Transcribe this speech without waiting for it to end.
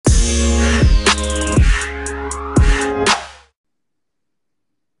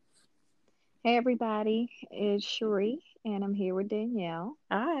Hey everybody, it's Cheri and I'm here with Danielle.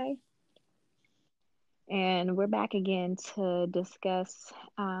 Hi. And we're back again to discuss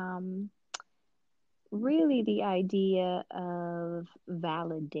really the idea of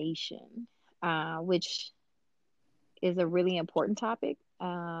validation, which is a really important topic.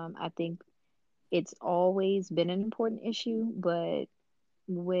 I think it's always been an important issue, but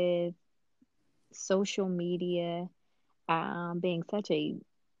with social media being such a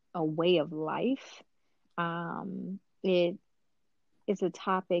way of life, it it's a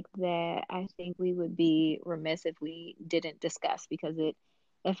topic that I think we would be remiss if we didn't discuss because it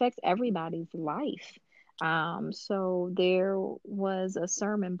affects everybody's life. So there was a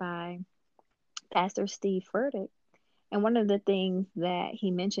sermon by Pastor Steve Furtick, and one of the things that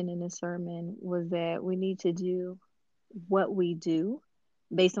he mentioned in the sermon was that we need to do what we do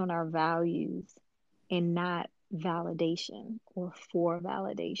based on our values and not validation or for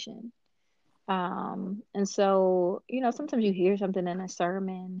validation. And so, sometimes you hear something in a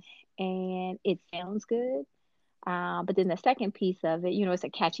sermon and it sounds good. But then the second piece of it, it's a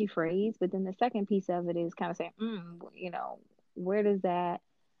catchy phrase, but then the second piece of it is kind of saying, where does that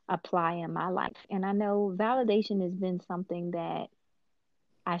apply in my life? And I know validation has been something that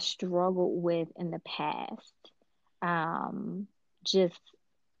I struggled with in the past. Just,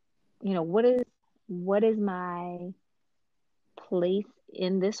 what is my place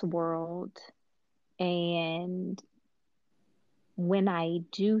in this world? And when I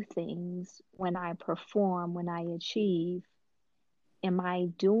do things, when I perform, when I achieve, am I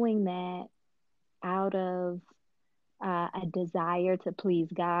doing that out of a desire to please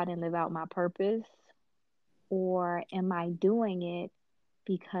God and live out my purpose? Or am I doing it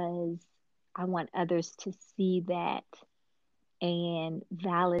because I want others to see that and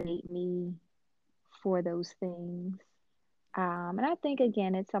validate me for those things? And I think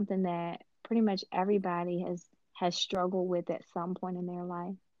again, it's something that pretty much everybody has struggled with at some point in their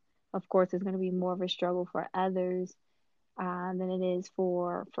life. Of course, it's going to be more of a struggle for others than it is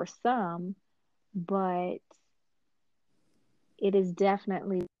for some, but it is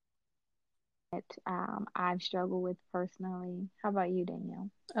definitely that I've struggled with personally. How about you, Danielle?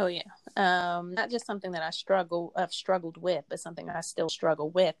 Oh yeah. Not just something that I've struggled with, but something I still struggle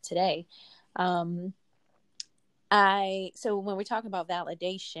with today. Um, so when we talk about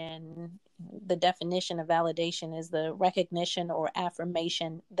validation, the definition of validation is the recognition or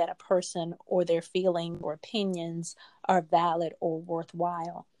affirmation that a person or their feeling or opinions are valid or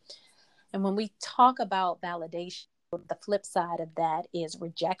worthwhile. And when we talk about validation, the flip side of that is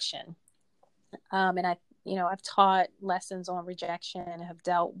rejection. And I've taught lessons on rejection and have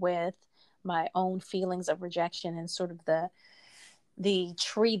dealt with my own feelings of rejection and sort of the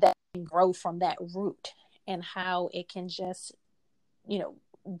tree that can grow from that root and how it can just, you know,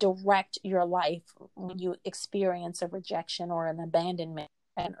 direct your life when you experience a rejection or an abandonment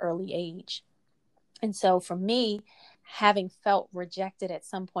at an early age. And so for me, having felt rejected at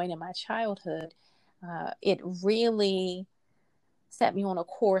some point in my childhood, it really set me on a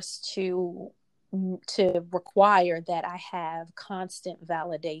course to require that I have constant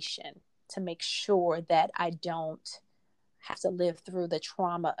validation to make sure that I don't have to live through the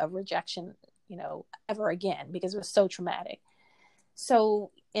trauma of rejection, ever again, because it was so traumatic.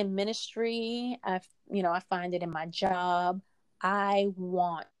 So in ministry, I find it in my job. I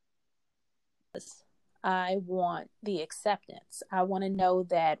want this. I want the acceptance. I want to know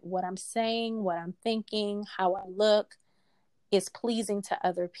that what I'm saying, what I'm thinking, how I look is pleasing to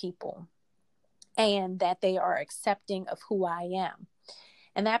other people and that they are accepting of who I am.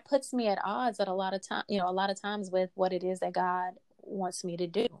 And that puts me at odds at a lot of times with what it is that God wants me to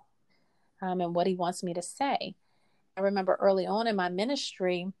do, and what he wants me to say. I remember early on in my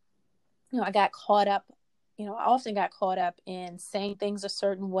ministry, I got caught up, I often got caught up in saying things a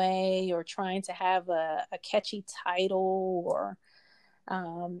certain way or trying to have a catchy title or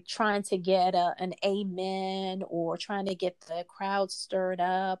trying to get an amen or trying to get the crowd stirred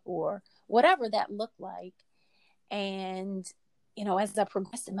up or whatever that looked like. And, as I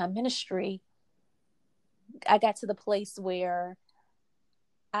progressed in my ministry, I got to the place where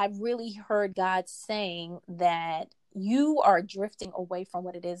I really heard God saying that you are drifting away from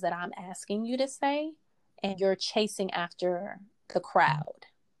what it is that I'm asking you to say, and you're chasing after the crowd.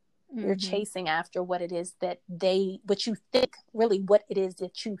 You're Mm-hmm. chasing after what it is what it is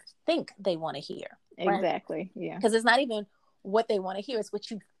that you think they want to hear, right? Exactly. Yeah. Because it's not even what they want to hear, it's what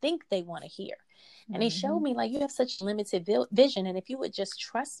you think they want to hear. And he showed Mm-hmm. me, like, you have such limited vision, and if you would just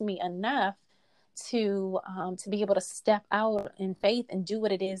trust me enough to be able to step out in faith and do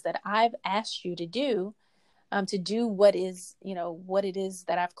what it is that I've asked you to do, to do what is, what it is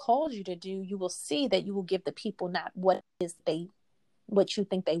that I've called you to do, you will see that you will give the people not what you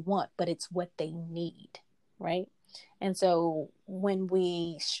think they want, but it's what they need. Right. And so when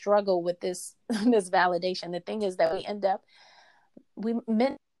we struggle with this, this validation, the thing is that we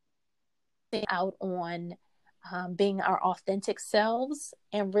miss out on being our authentic selves.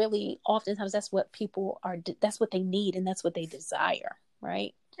 And really, oftentimes that's what that's what they need and that's what they desire.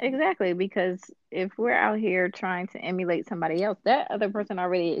 Right. Exactly, because if we're out here trying to emulate somebody else, that other person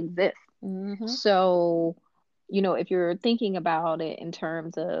already exists. Mm-hmm. So, if you're thinking about it in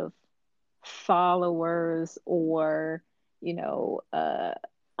terms of followers or, you know, uh,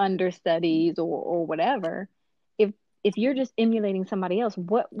 understudies or whatever, if you're just emulating somebody else,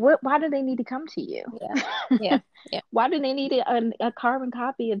 why do they need to come to you? Yeah. Yeah. Yeah. Why do they need a carbon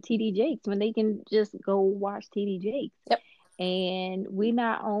copy of TD Jakes when they can just go watch TD Jakes? Yep. And we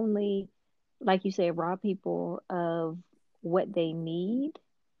not only, like you say, rob people of what they need,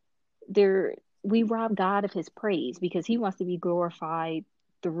 we rob God of his praise because he wants to be glorified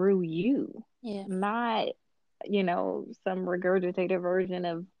through you, Yeah. not, some regurgitated version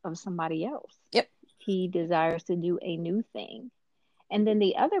of somebody else. Yep. He desires to do a new thing. And then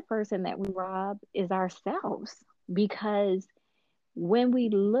the other person that we rob is ourselves, because when we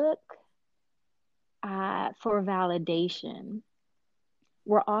look for validation,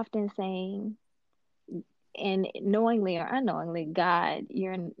 we're often saying, and knowingly or unknowingly, God,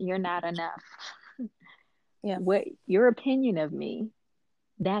 you're not enough. Yeah. What your opinion of me,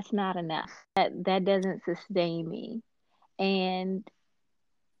 that's not enough. That doesn't sustain me. And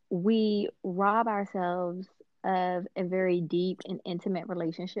we rob ourselves of a very deep and intimate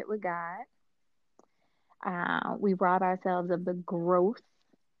relationship with God. We rob ourselves of the growth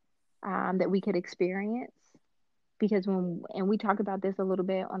that we could experience, because and we talk about this a little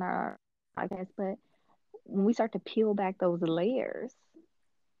bit on our podcast, but when we start to peel back those layers,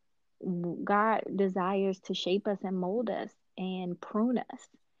 God desires to shape us and mold us and prune us.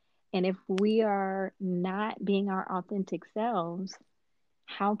 And if we are not being our authentic selves,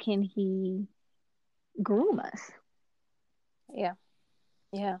 how can he groom us? Yeah.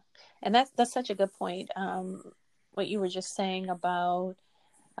 Yeah. And that's such a good point. What you were just saying about,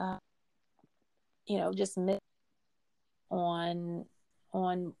 uh, just on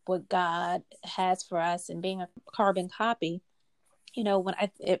what God has for us and being a carbon copy. When I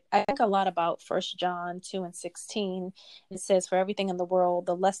think a lot about 1 John 2:16, it says, "For everything in the world,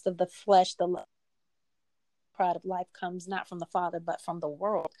 the lust of the flesh, the pride of life comes not from the Father, but from the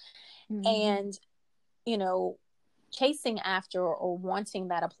world." Mm-hmm. And, chasing after or wanting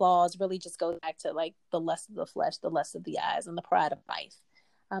that applause really just goes back to like the lust of the flesh, the lust of the eyes, and the pride of life.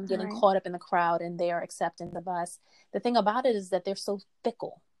 Getting Right. caught up in the crowd and their acceptance of us. The thing about it is that they're so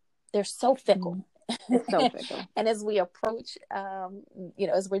fickle. They're so fickle. It's so fickle. And as we approach,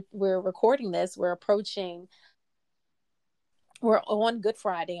 as we're recording this, we're on Good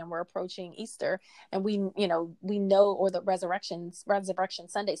Friday and we're approaching Easter, and we know, or the Resurrection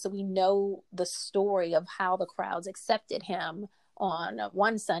Sunday. So we know the story of how the crowds accepted him on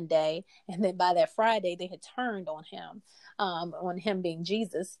one Sunday, and then by that Friday they had turned on him being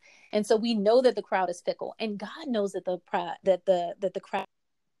Jesus. And so we know that the crowd is fickle, and God knows that the crowd,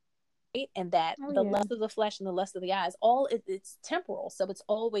 and that the lust of the flesh and the lust of the eyes, it's temporal, so it's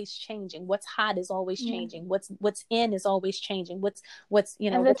always changing. What's hot is always changing. What's in is always changing. And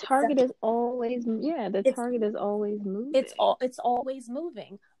the target is always moving. It's always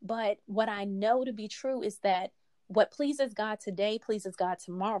moving. But what I know to be true is that what pleases God today pleases God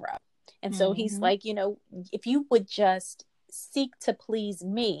tomorrow. And so he's like, if you would just seek to please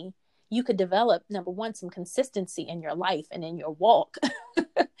me, you could develop, number one, some consistency in your life and in your walk.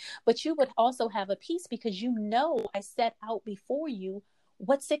 But you would also have a peace, because I set out before you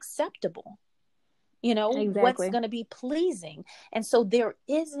what's acceptable, what's going to be pleasing. And so there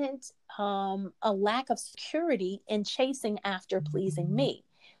isn't a lack of security in chasing after pleasing me.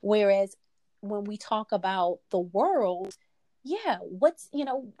 Whereas when we talk about the world, we have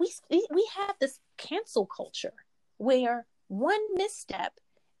this cancel culture where one misstep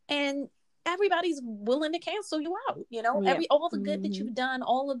and everybody's willing to cancel you out. All the good that you've done,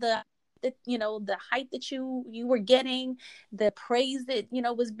 all of the hype that you were getting, the praise that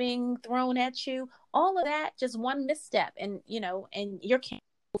was being thrown at you, all of that, just one misstep, and you're canceled.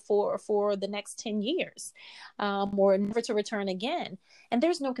 for the next 10 years, or never to return again. And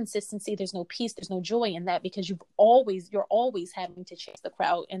there's no consistency, there's no peace, there's no joy in that, because you're always having to chase the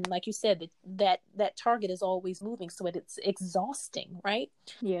crowd. And like you said, that target is always moving. So it's exhausting, right?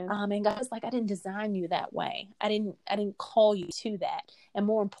 Yeah. And God was like, I didn't design you that way. I didn't call you to that. And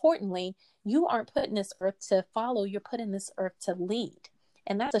more importantly, you aren't put in this earth to follow, you're put in this earth to lead.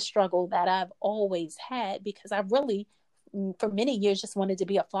 And that's a struggle that I've always had, because I really, for many years, just wanted to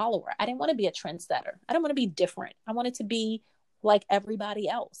be a follower. I didn't want to be a trendsetter. I didn't want to be different. I wanted to be like everybody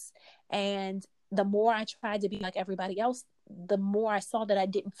else. And the more I tried to be like everybody else, the more I saw that I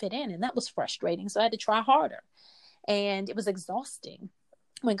didn't fit in. And that was frustrating. So I had to try harder. And it was exhausting.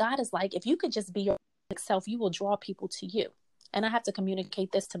 When God is like, if you could just be yourself, you will draw people to you. And I have to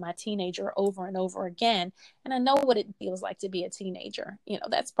communicate this to my teenager over and over again. And I know what it feels like to be a teenager.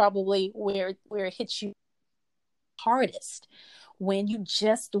 That's probably where it hits you hardest, when you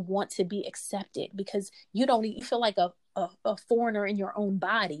just want to be accepted, because you feel like a foreigner in your own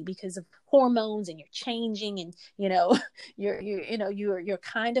body because of hormones, and you're changing, and you're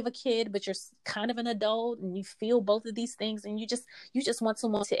kind of a kid, but you're kind of an adult, and you feel both of these things, and you just want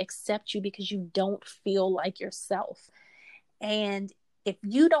someone to accept you because you don't feel like yourself. And if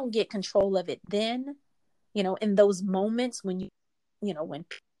you don't get control of it, then in those moments when when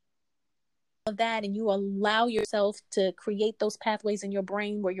of that, and you allow yourself to create those pathways in your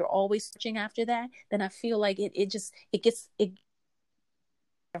brain where you're always searching after that, then I feel like it gets in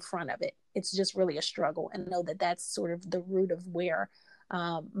front of it. It's just really a struggle. And I know that that's sort of the root of where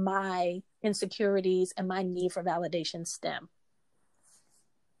my insecurities and my need for validation stem.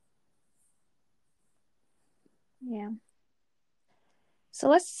 Yeah. So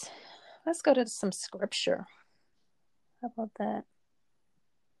let's go to some scripture. How about that?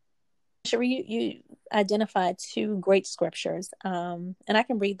 Cheri, you identified two great scriptures, and I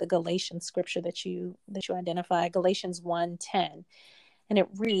can read the Galatians scripture that you identified, Galatians 1:10, and it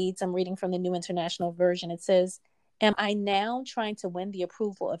reads, I'm reading from the New International Version. It says, "Am I now trying to win the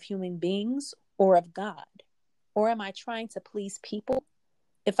approval of human beings or of God? Or am I trying to please people?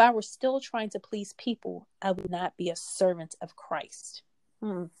 If I were still trying to please people, I would not be a servant of Christ."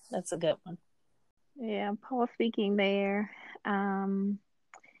 That's a good one. Yeah, Paul speaking there.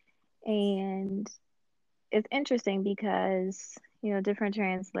 And it's interesting because, different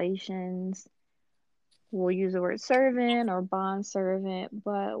translations will use the word servant or bond servant,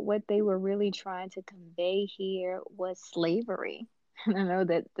 but what they were really trying to convey here was slavery. And I know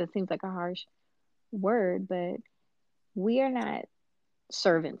that seems like a harsh word, but we are not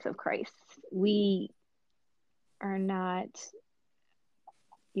servants of Christ. We are not,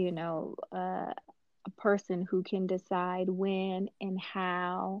 a person who can decide when and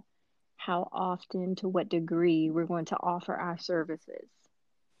how often, to what degree we're going to offer our services.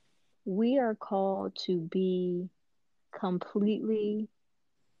 We are called to be completely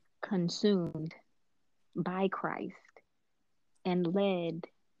consumed by Christ and led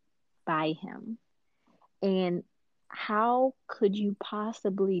by Him. And how could you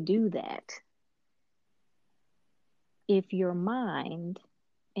possibly do that if your mind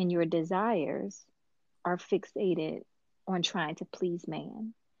and your desires are fixated on trying to please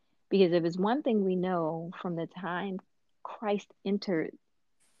man? Because if it's one thing we know from the time Christ entered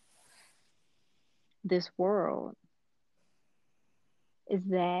this world, is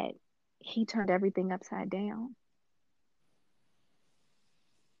that He turned everything upside down.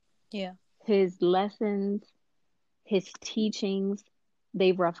 Yeah. His lessons, His teachings,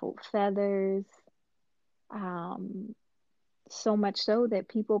 they ruffled feathers. So much so that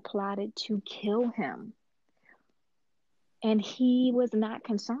people plotted to kill Him. And He was not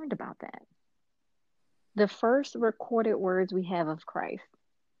concerned about that. The first recorded words we have of Christ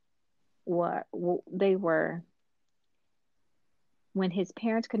were when His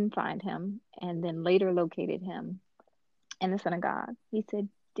parents couldn't find Him and then later located Him in the synagogue. He said,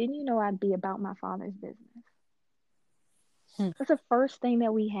 "Didn't you know I'd be about my Father's business?" That's the first thing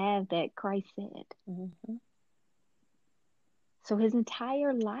that we have that Christ said. Mm-hmm. So His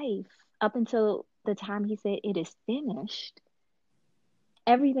entire life, up until the time He said it is finished,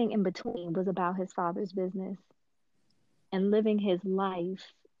 everything in between was about His Father's business and living His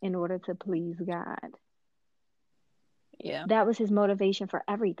life in order to please God. Yeah. That was His motivation for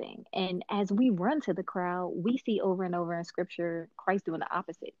everything. And as we run to the crowd, we see over and over in Scripture Christ doing the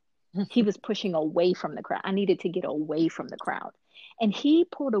opposite. He was pushing away from the crowd. I needed to get away from the crowd. And He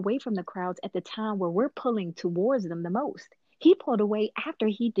pulled away from the crowds at the time where we're pulling towards them the most. He pulled away after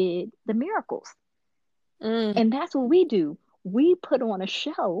He did the miracles. And that's what we do. we put on a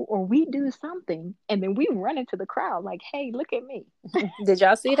show or we do something and then we run into the crowd like, hey, look at me. Did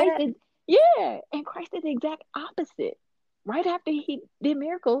y'all see Christ that? did, yeah, and Christ did the exact opposite. Right after he did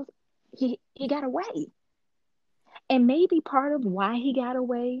miracles, he got away. And maybe part of why he got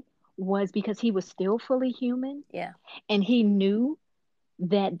away was because he was still fully human Yeah. and he knew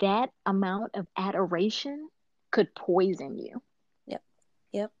that that amount of adoration could poison you. Yep.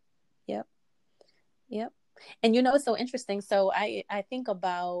 Yep. Yep. Yep. And it's so interesting. So I think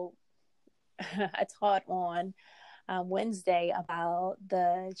about I taught on Wednesday about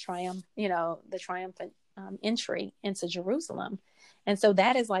the triumphant entry into Jerusalem. And so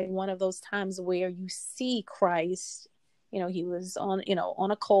that is like one of those times where you see Christ, he was on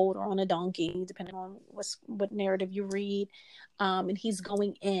a colt or on a donkey, depending on what narrative you read. And he's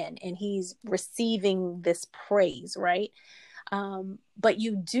going in and he's receiving this praise, right? But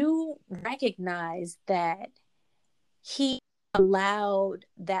you do recognize that he allowed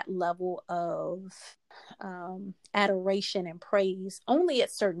that level of adoration and praise only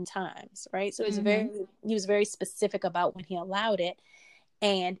at certain times, right? So Mm-hmm. he was very specific about when he allowed it,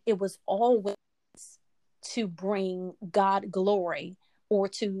 and it was always to bring God glory or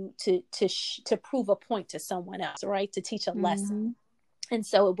to prove a point to someone else, right? To teach a lesson. Mm-hmm. And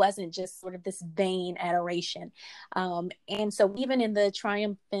so it wasn't just sort of this vain adoration. And so even in the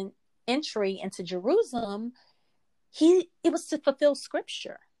triumphant entry into Jerusalem, it was to fulfill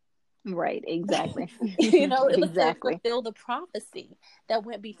scripture. Right, exactly. It was to Exactly. fulfill the prophecy that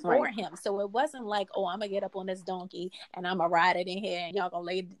went before Right. him. So it wasn't like, oh, I'm gonna get up on this donkey and I'm gonna ride it in here and y'all gonna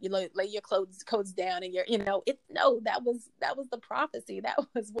lay your coats down and that was the prophecy. That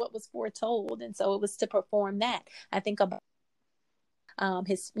was what was foretold. And so it was to perform that. I think about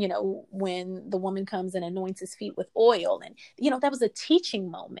his, when the woman comes and anoints his feet with oil, and that was a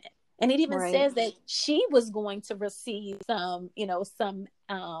teaching moment. And it even Right. says that she was going to receive some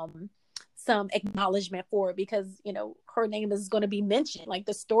acknowledgement for it because her name is going to be mentioned, like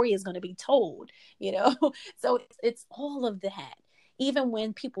the story is going to be told. So it's all of that. Even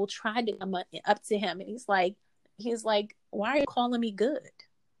when people tried to come up to him and he's like, why are you calling me good?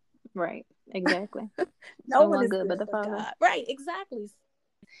 Right. Exactly. No one Someone is good but good the but Father. God. Right, exactly.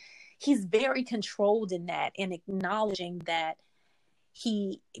 He's very controlled in that and acknowledging that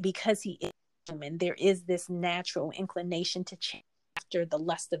because he is human, there is this natural inclination to change after the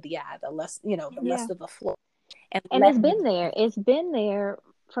lust of the eye, the Yeah. lust of the flesh, and And let him. it's been there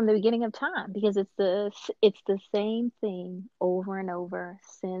from the beginning of time because it's the same thing over and over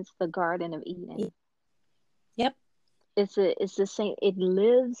since the Garden of Eden. Yep. It's the same, it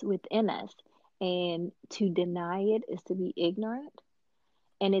lives within us, and to deny it is to be ignorant.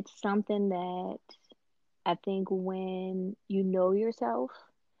 And it's something that I think when you know yourself,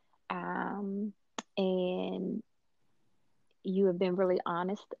 um, and you have been really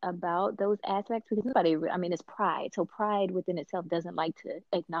honest about those aspects, because I mean, it's pride. So pride within itself doesn't like to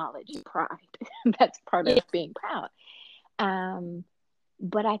acknowledge pride. That's part Yeah. of being proud. Um,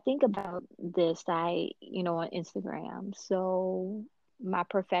 but I think about this, on Instagram. So my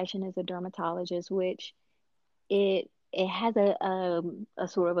profession is a dermatologist, which it has a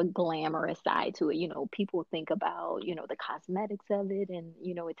sort of a glamorous side to it. People think about, the cosmetics of it, and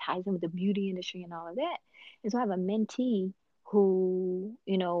it ties in with the beauty industry and all of that. And so I have a mentee who,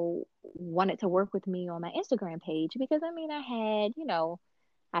 wanted to work with me on my Instagram page because I mean I had,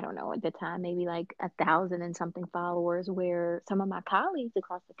 I don't know, at the time maybe like 1,000 and something followers, where some of my colleagues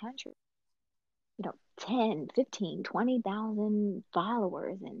across the country, 10, 15, 20,000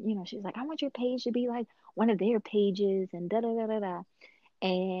 followers. And, she's like, I want your page to be like one of their pages and da da da da da.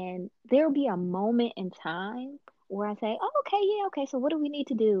 And there'll be a moment in time where I say, oh, okay, yeah, okay, so what do we need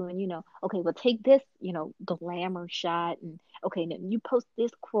to do? And, okay, well, take this, glamour shot, and okay, then you post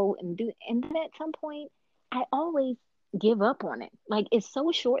this quote and do, and then at some point, I always give up on it. Like, it's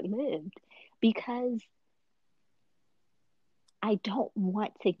so short lived because I don't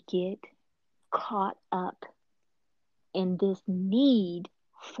want to get caught up in this need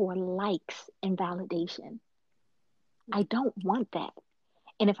for likes and validation. I don't want that.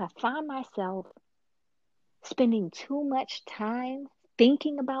 And if I find myself spending too much time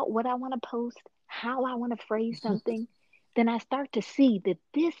thinking about what I want to post, how I want to phrase something, then I start to see that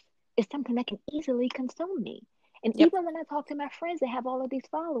this is something that can easily consume me. And Yep. even when I talk to my friends that have all of these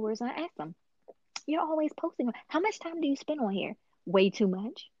followers, and I ask them, you're always posting. How much time do you spend on here? Way too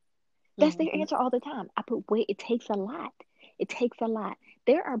much. That's their Mm-hmm. answer all the time. I put, wait, it takes a lot. It takes a lot.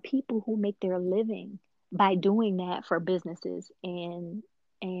 There are people who make their living by doing that for businesses and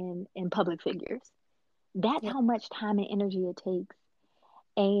public figures. That's Yep. how much time and energy it takes.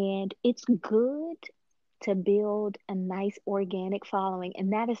 And it's good to build a nice organic following.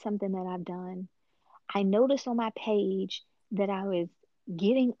 And that is something that I've done. I noticed on my page that I was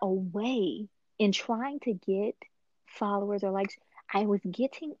getting away in trying to get followers or likes. I was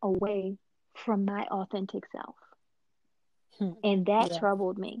getting away from my authentic self. And that Yeah.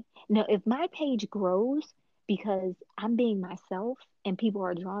 troubled me. Now, if my page grows because I'm being myself and people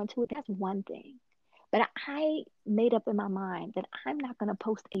are drawn to it, that's one thing. But I made up in my mind that I'm not going to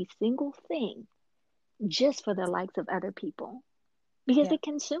post a single thing just for the likes of other people because Yeah. it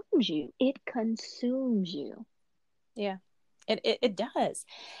consumes you. It consumes you. Yeah. It does.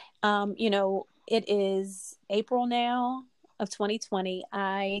 It is April now of 2020.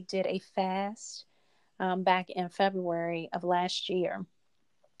 I did a fast back in February of last year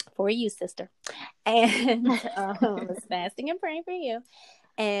for you, sister. And I was fasting and praying for you.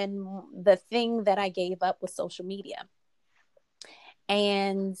 And the thing that I gave up was social media.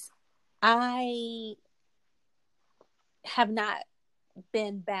 And I have not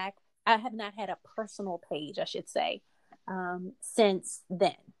been back. I have not had a personal page, I should say, since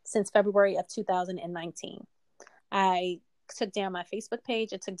then, since February of 2019. I took down my Facebook page.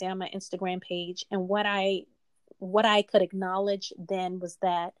 I took down my Instagram page. And what I could acknowledge then was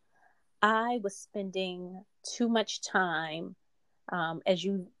that I was spending too much time, as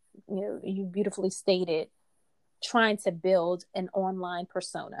you beautifully stated, trying to build an online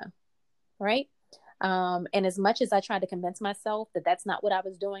persona, right? And as much as I tried to convince myself that that's not what I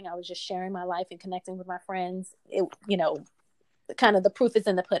was doing, I was just sharing my life and connecting with my friends. Kind of the proof is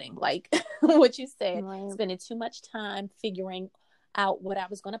in the pudding, like what you said, Right. spending too much time figuring out what I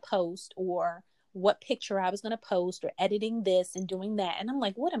was going to post or what picture I was going to post or editing this and doing that. And I'm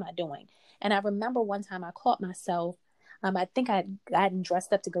like, what am I doing? And I remember one time I caught myself. I think I'd gotten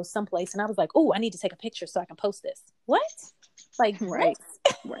dressed up to go someplace and I was like, oh, I need to take a picture so I can post this. What? Like, what? Right.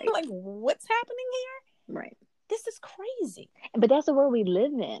 Right. Like, what's happening here? Right. This is crazy. But that's the world we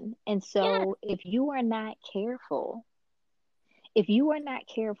live in. And Yeah. so if you are not careful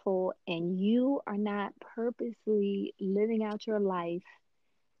and you are not purposely living out your life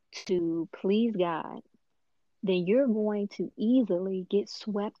to please God, then you're going to easily get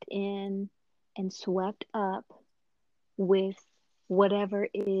swept in and swept up with whatever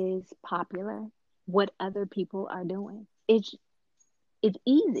is popular, what other people are doing. It's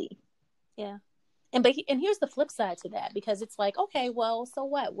easy. Yeah. And here's the flip side to that, because it's like, okay, well, so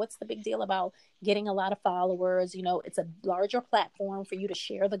what? What's the big deal about getting a lot of followers? It's a larger platform for you to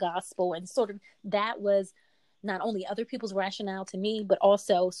share the gospel. And sort of that was not only other people's rationale to me, but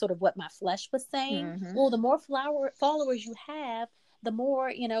also sort of what my flesh was saying. Hmm. Well, the more followers you have, the more,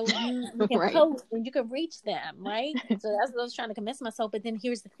 you can Right. post and you can reach them, right? So that's what I was trying to convince myself. But then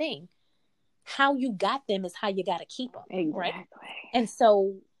here's the thing. How you got them is how you got to keep them, right? Exactly. And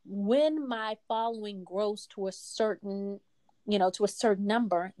so when my following grows to a certain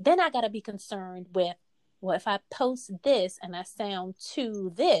number, then I got to be concerned with, well, if I post this and I sound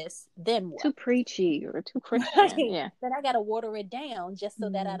too this, then Too what? preachy or too Christian. Right? Yeah. Then I got to water it down just so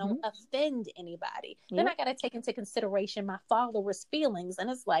that I don't Hmm. offend anybody. Then Yep. I got to take into consideration my followers' feelings. And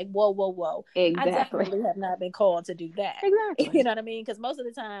it's like, whoa, whoa, whoa. I Exactly. definitely have not been called to do that. You Exactly. know what I mean? Because most of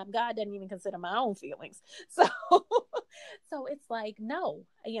the time, God doesn't even consider my own feelings. So, so it's like, no,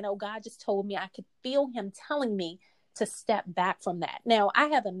 God just told me, I could feel him telling me to step back from that. Now, I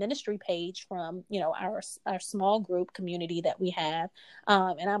have a ministry page from, our small group community that we have.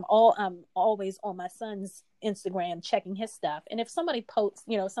 And I'm always on my son's Instagram checking his stuff. And if somebody posts,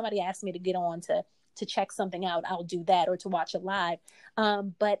 somebody asks me to get on to check something out, I'll do that, or to watch it live.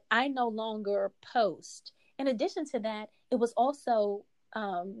 But I no longer post. In addition to that, it was also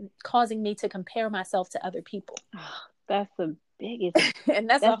causing me to compare myself to other people. That's the biggest And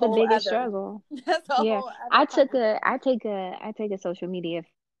that's a that's the whole biggest other struggle. that's a Yeah. whole other I took a conversation. I take a I take a social media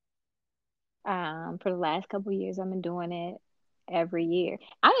for the last couple of years. I've been doing it every year.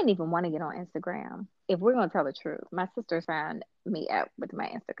 I didn't even want to get on Instagram. If we're gonna tell the truth, my sister signed me up with my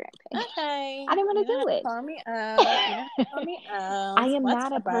Instagram page. Okay, I didn't you want don't have to to call me out. You don't have to do call me it. I out. am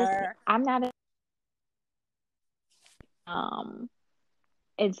not a person. Whatever. I'm not a um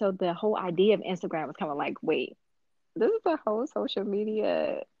and so the whole idea of Instagram was kind of like, wait, this is a whole social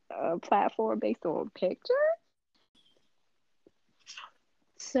media platform based on picture.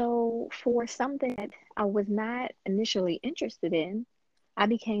 So for something that I was not initially interested in, I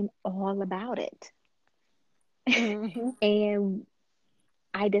became all about it. Hmm. And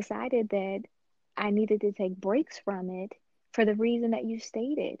I decided that I needed to take breaks from it for the reason that you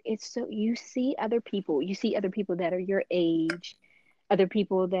stated. It's so you see other people that are your age, other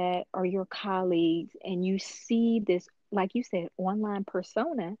people that are your colleagues, and you see this, like you said, online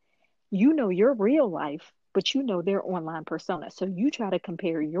persona, You know your real life, but you know their online persona. So you try to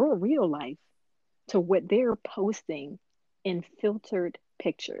compare your real life to what they're posting in filtered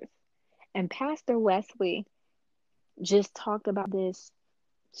pictures. And Pastor Wesley just talked about this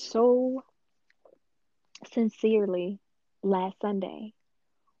so sincerely last Sunday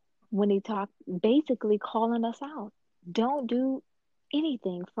when he talked, basically calling us out. Don't do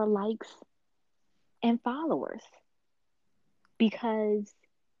anything for likes and followers, because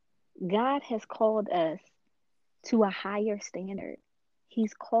God has called us to a higher standard.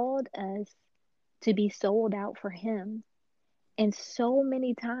 He's called us to be sold out for Him. And so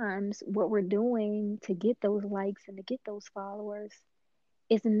many times, what we're doing to get those likes and to get those followers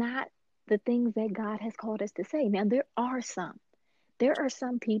is not the things that God has called us to say. Now, there are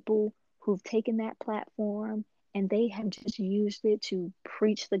some people who've taken that platform and they have just used it to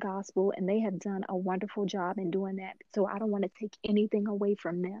preach the gospel, and they have done a wonderful job in doing that. So I don't want to take anything away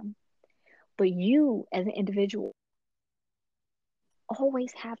from them. But you, as an individual,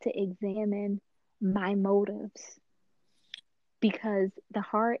 always have to examine my motives, because the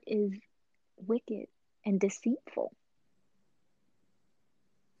heart is wicked and deceitful.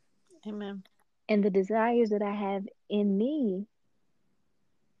 Amen. And the desires that I have in me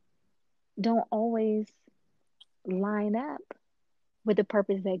don't always line up with the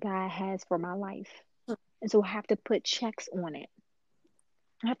purpose that God has for my life. And so I have to put checks on it.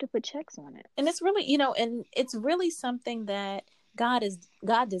 I have to put checks on it. And it's really, and it's really something that God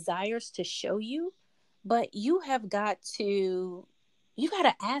desires to show you, but you got to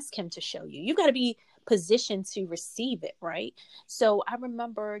ask Him to show you. You got to be positioned to receive it, right? So I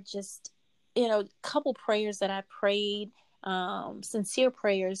remember just, a couple prayers that I prayed, sincere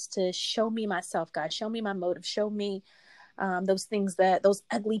prayers to show me myself, God, show me my motive, show me those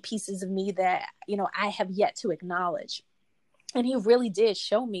ugly pieces of me that, I have yet to acknowledge. And He really did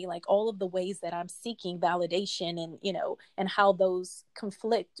show me like all of the ways that I'm seeking validation, and, and how those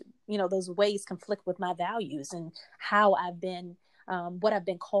those ways conflict with my values, and how I've been, what I've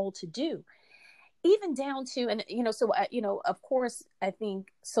been called to do, even down to, and, so, of course, I think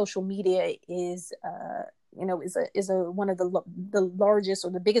social media is, one of the largest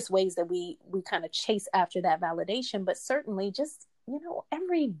or the biggest ways that we kind of chase after that validation, but certainly just,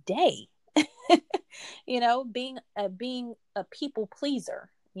 every day, being a people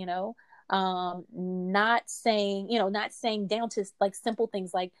pleaser, not saying down to like simple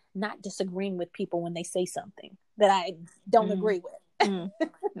things like not disagreeing with people when they say something that I don't agree with.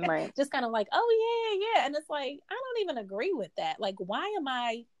 Right. Just kind of like, oh yeah. And it's like, I don't even agree with that. Like, why am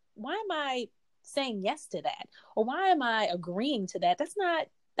I saying yes to that? Or why am I agreeing to that?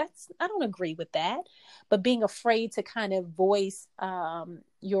 I don't agree with that. But being afraid to kind of voice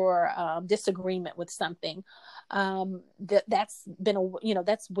your disagreement with something, that's been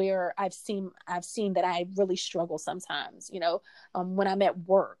that's where I've seen that I really struggle sometimes, when I'm at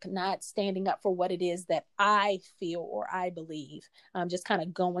work, not standing up for what it is that I feel or I believe, just kind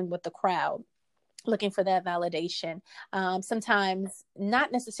of going with the crowd, looking for that validation. Sometimes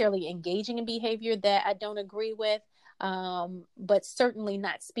not necessarily engaging in behavior that I don't agree with, but certainly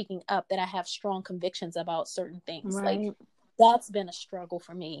not speaking up that I have strong convictions about certain things. Right. Like, that's been a struggle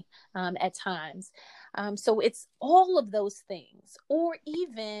for me at times. So it's all of those things, or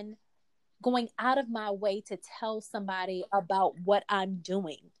even going out of my way to tell somebody about what I'm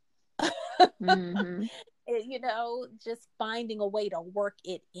doing. Mm-hmm. Just finding a way to work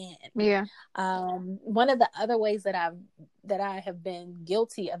it in. Yeah. One of the other ways that I have been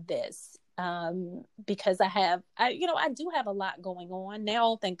guilty of this, because I do have a lot going on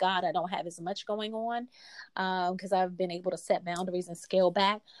now. Thank God I don't have as much going on, because I've been able to set boundaries and scale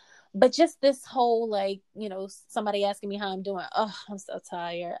back. But just this whole, like, somebody asking me how I'm doing. Oh, I'm so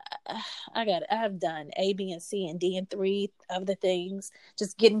tired. I've done A, B, and C, and D, and 3 of the things.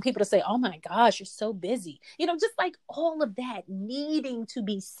 Just getting people to say, oh my gosh, you're so busy. Just like all of that needing to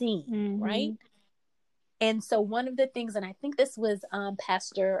be seen. Mm-hmm. Right. And so one of the things, and I think this was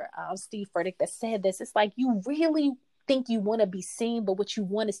Pastor Steve Furtick that said this, it's like, you really think you want to be seen, but what you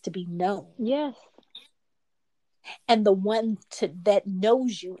want is to be known. Yes. And the one that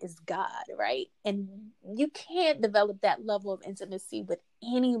knows you is God, right? And you can't develop that level of intimacy with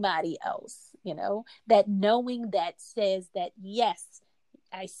anybody else, that knowing that says that, yes,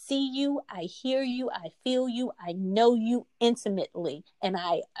 I see you, I hear you, I feel you, I know you intimately, and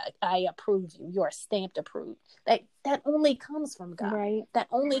I approve you. You're stamped approved. That only comes from God. Right. That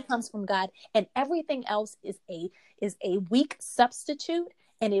only comes from God, and everything else is a weak substitute,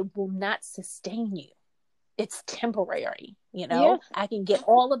 and it will not sustain you. It's temporary, Yes. I can get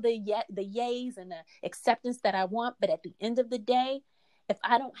all of the yays and the acceptance that I want, but at the end of the day, if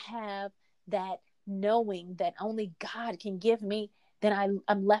I don't have that knowing that only God can give me, then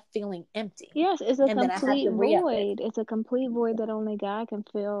I'm left feeling empty. Yes, it's a And then I have complete to re-up it. void. It's a complete void that only God can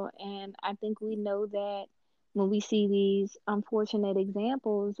fill. And I think we know that when we see these unfortunate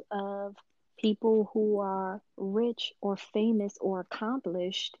examples of people who are rich or famous or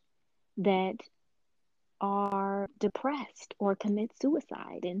accomplished that are depressed or commit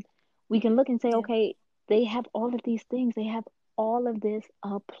suicide. And we can look and say, Yeah. okay, they have all of these things, they have all of this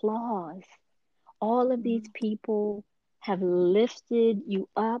applause. All of these Mhm. people have lifted you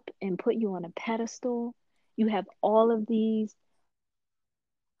up and put you on a pedestal. You have all of these,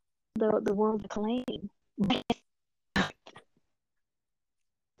 the world acclaim.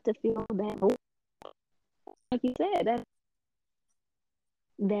 To feel that, like you said,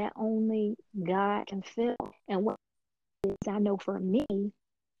 that only God can fill. And what is, I know for me,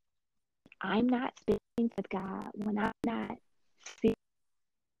 I'm not spending with God when I'm not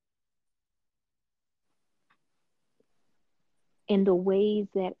in the ways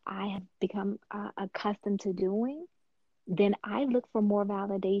that I have become accustomed to doing, then I look for more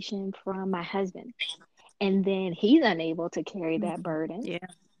validation from my husband. And then he's unable to carry that Mhm. burden, Yeah.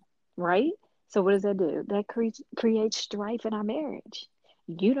 right? So what does that do? That creates strife in our marriage.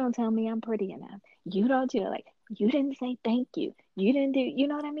 You don't tell me I'm pretty enough. You don't do, like, you didn't say thank you. You didn't do, you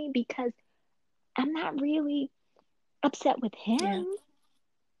know what I mean? Because I'm not really upset with Yeah. him.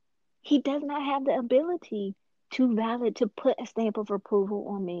 He does not have the ability to put a stamp of approval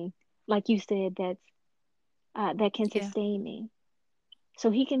on me, like you said, that can Yeah. sustain me.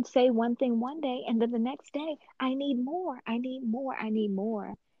 So he can say one thing one day, and then the next day, I need more, I need more, I need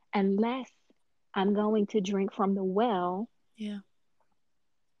more. Unless I'm going to drink from the well Yeah.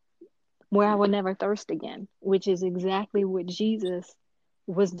 where I will never thirst again, which is exactly what Jesus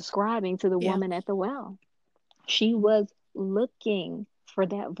was describing to the Yeah. woman at the well. She was looking for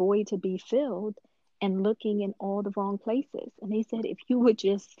that void to be filled and looking in all the wrong places. And he said, if you would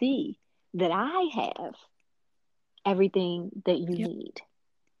just see that I have everything that you Yeah. need,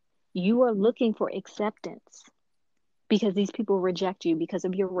 you are looking for acceptance because these people reject you because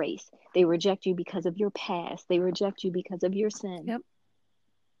of your race. They reject you because of your past. They reject you because of your sin. Yep.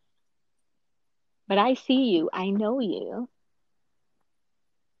 But I see you. I know you.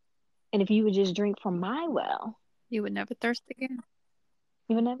 And if you would just drink from my well, You would never thirst again.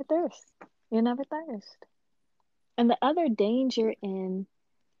 you would never thirst. You'll never thirst. And the other danger in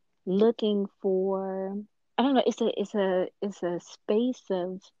looking for, I don't know, it's a space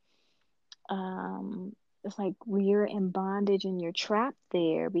of it's like you're in bondage and you're trapped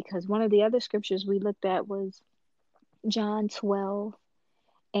there, because one of the other scriptures we looked at was John 12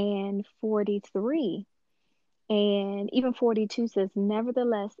 and 43. And even 42 says,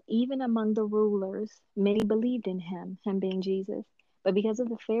 nevertheless, even among the rulers, many believed in him being Jesus. But because of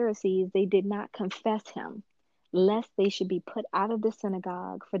the Pharisees, they did not confess him, lest they should be put out of the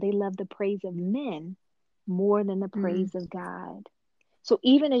synagogue, for they loved the praise of men more than the Mm. praise of God. So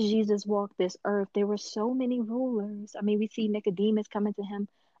even as Jesus walked this earth, there were so many rulers. I mean, we see Nicodemus coming to him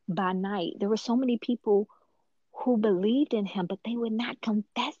by night. There were so many people who believed in him, but they would not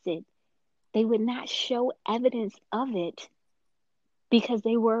confess it. They would not show evidence of it because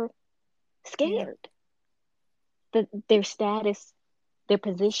they were Yeah. scared that their status, their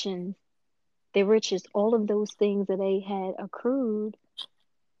position, their riches, all of those things that they had accrued,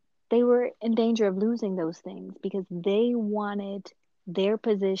 they were in danger of losing those things because they wanted their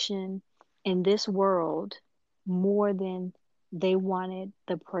position in this world more than they wanted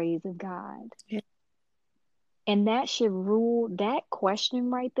the praise of God. Yeah. And that should rule that question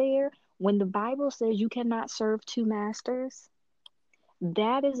right there. When the Bible says you cannot serve two masters,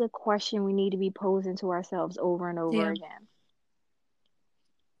 that is a question we need to be posing to ourselves over and over Yeah. again.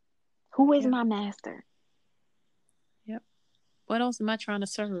 Who is Yeah. my master? Yep. What else am I trying to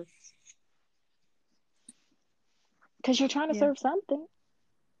serve? Because you're trying to Yeah. serve something.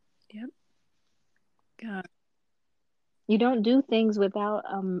 Yep. God. You don't do things without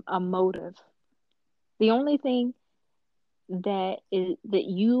a motive. The only thing that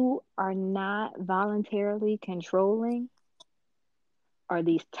you are not voluntarily controlling are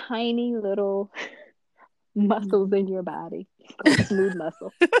these tiny little muscles Mhm. in your body called smooth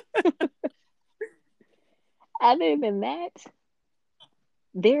muscle. Other than that,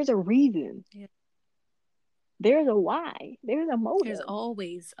 there's a reason. Yeah. There's a why. There's a There's motive.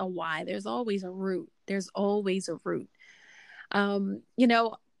 always a why. There's always a root. There's always a root. You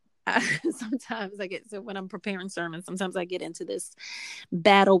know, sometimes I get, so when I'm preparing sermons, sometimes I get into this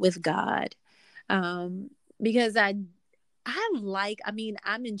battle with God. Um, because I'm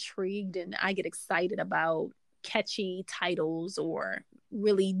intrigued and I get excited about catchy titles or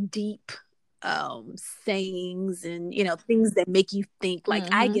really deep sayings and, things that make you think. Like,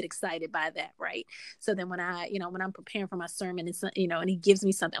 I Mm-hmm. get excited by that, right? So then when I'm preparing for my sermon, and and he gives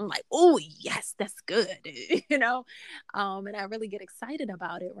me something, I'm like, oh yes, that's good. And I really get excited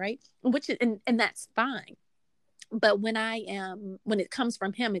about it, right? Which is, and that's fine. But when it comes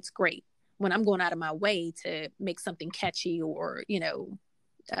from him, it's great. When I'm going out of my way to make something catchy, or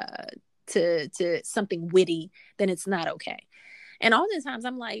uh to something witty, then it's not okay. And all the times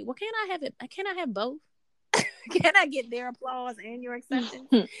I'm like, well, can't I have it? Can I have both? Can I get their applause and your acceptance?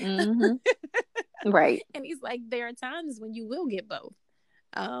 Mm-hmm. Right. And he's like, there are times when you will get both.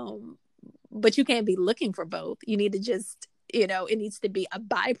 Um, but you can't be looking for both. You need to just, it needs to be a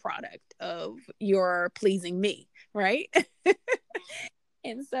byproduct of your pleasing me, right?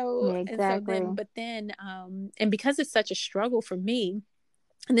 Exactly. And because it's such a struggle for me,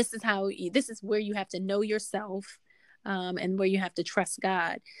 and this is where you have to know yourself, and where you have to trust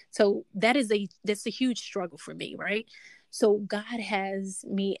God. So that's a huge struggle for me, right? So God has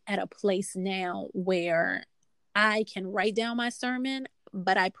me at a place now where I can write down my sermon,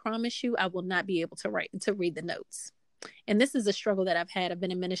 but I promise you I will not be able to read the notes. And this is a struggle that I've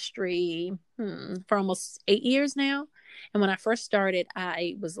been in ministry for almost 8 years now. And when I first started,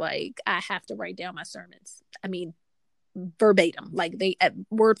 I was like, I have to write down my sermons. I mean, verbatim, like they,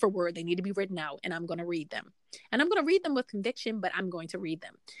 word for word, they need to be written out, and I'm going to read them. And I'm going to read them with conviction, but I'm going to read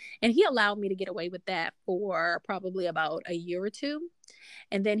them. And he allowed me to get away with that for probably about a year or two.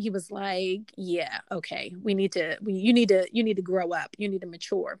 And then he was like, yeah, okay, you need to grow up. You need to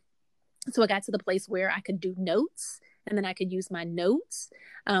mature. So I got to the place where I could do notes, and then I could use my notes,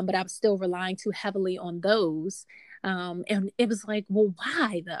 but I was still relying too heavily on those. And it was like, well,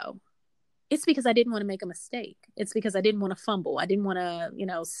 why though? It's because I didn't want to make a mistake. It's because I didn't want to fumble. I didn't want to,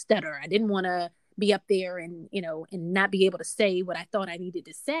 stutter. I didn't want to be up there and, and not be able to say what I thought I needed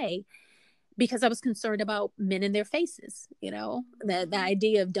to say, because I was concerned about men in their faces, the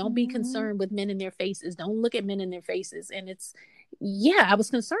idea of don't be Mm-hmm. concerned with men in their faces. Don't look at men in their faces. And yeah, I was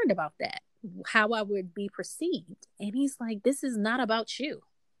concerned about that, how I would be perceived. And he's like, this is not about you.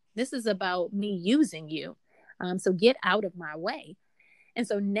 This is about me using you. So get out of my way. And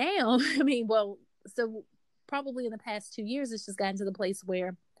so now, so probably in the past 2 years, it's just gotten to the place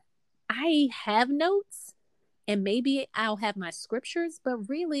where I have notes, and maybe I'll have my scriptures, but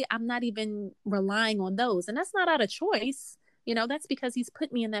really I'm not even relying on those. And that's not out of choice. That's because he's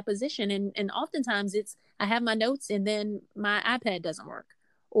put me in that position. And oftentimes I have my notes and then my iPad doesn't work.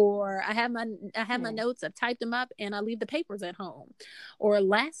 Or I have my Yeah. notes, I've typed them up, and I leave the papers at home. Or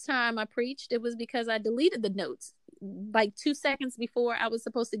last time I preached, it was because I deleted the notes like 2 seconds before I was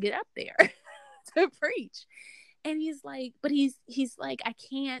supposed to get up there to preach. And he's like, but he's like, I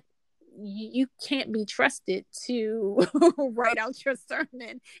can't, you can't be trusted to write out your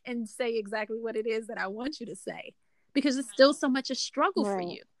sermon and say exactly what it is that I want you to say, because it's still so much a struggle for Right.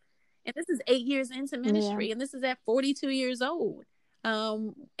 you. And this is 8 years into Yeah. ministry, and this is at 42 years old.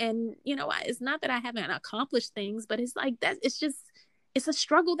 And it's not that I haven't accomplished things, but it's like that. It's a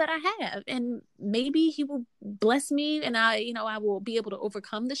struggle that I have, and maybe he will bless me, and I will be able to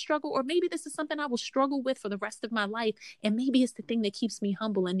overcome the struggle, or maybe this is something I will struggle with for the rest of my life, and maybe it's the thing that keeps me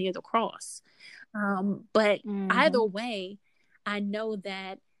humble and near the cross. But Mm-hmm. either way, I know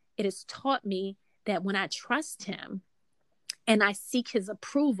that it has taught me that when I trust him and I seek his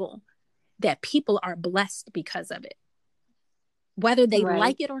approval, that people are blessed because of it. Whether they Right.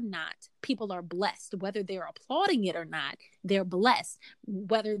 like it or not, people are blessed. Whether they're applauding it or not, they're blessed.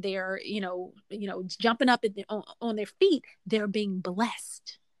 Whether they're, jumping up on their feet, they're being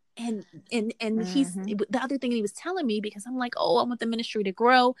blessed. And he's Mm-hmm. the other thing he was telling me, because I'm like, oh, I want the ministry to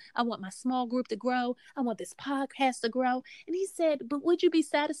grow. I want my small group to grow. I want this podcast to grow. And he said, but would you be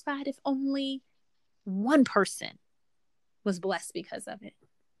satisfied if only one person was blessed because of it?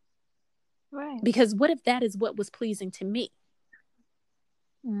 Right. Because what if that is what was pleasing to me?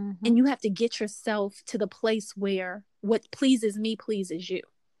 Mm-hmm. And you have to get yourself to the place where what pleases me pleases you.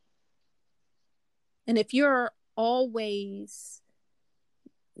 And if you're always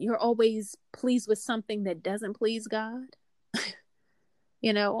pleased with something that doesn't please God,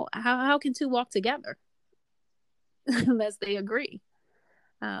 how can two walk together unless they agree?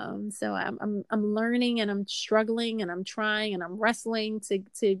 So I'm learning, and I'm struggling, and I'm trying, and I'm wrestling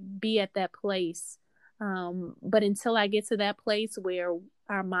to be at that place. But until I get to that place where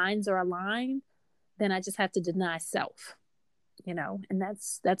our minds are aligned, then I just have to deny self, and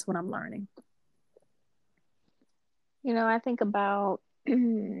that's what I'm learning. I think about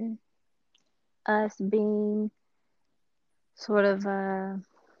us being sort of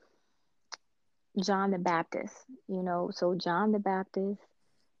John the Baptist, so John the Baptist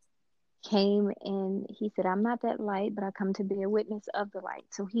came and he said, I'm not that light, but I come to be a witness of the light.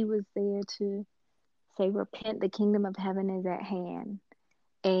 So he was there to say, repent, the kingdom of heaven is at hand.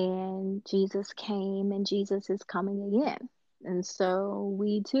 And Jesus came and Jesus is coming again. And so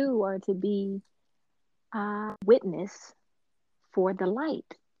we too are to be a witness for the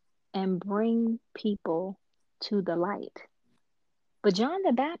light and bring people to the light. But John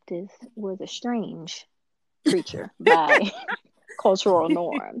the Baptist was a strange creature by cultural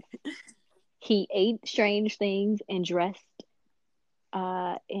norms. He ate strange things and dressed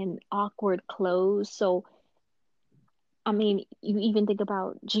in awkward clothes. So, I mean, you even think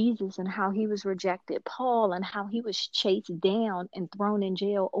about Jesus and how he was rejected, Paul, and how he was chased down and thrown in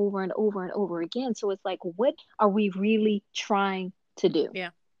jail over and over and over again. So it's like, what are we really trying to do?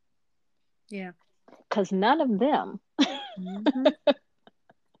 Yeah. Yeah. Because none of them Mm-hmm.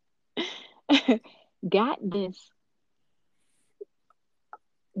 got this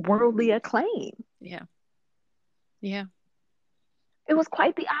worldly acclaim. Yeah. Yeah. It was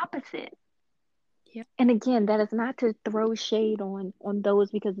quite the opposite. Yeah. And again, that is not to throw shade on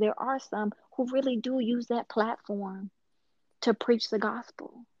those, because there are some who really do use that platform to preach the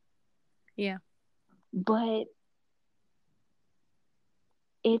gospel. Yeah. But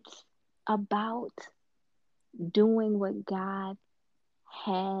it's about doing what God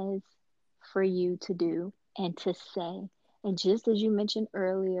has for you to do and to say. And just as you mentioned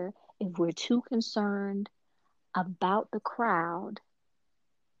earlier, if we're too concerned about the crowd,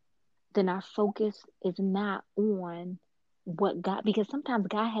 then our focus is not on what God, because sometimes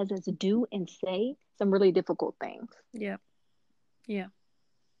God has us do and say some really difficult things. Yeah. Yeah.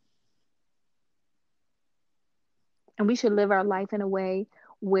 And we should live our life in a way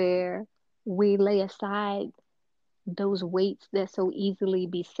where we lay aside those weights that so easily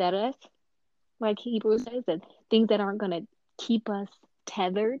beset us, like Hebrews says, and things that aren't going to keep us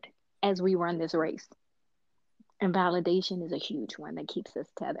tethered as we run this race. And validation is a huge one that keeps us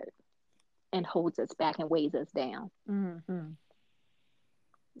tethered and holds us back and weighs us down. Mm-hmm.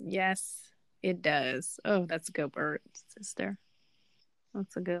 Yes, it does. Oh, that's a good word, sister.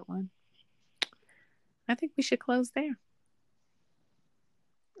 That's a good one. I think we should close there.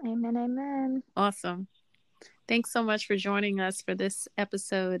 Amen, amen. Awesome. Thanks so much for joining us for this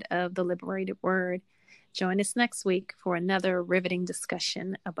episode of The Liberated Word. Join us next week for another riveting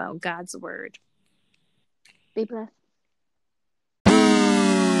discussion about God's Word. Be blessed.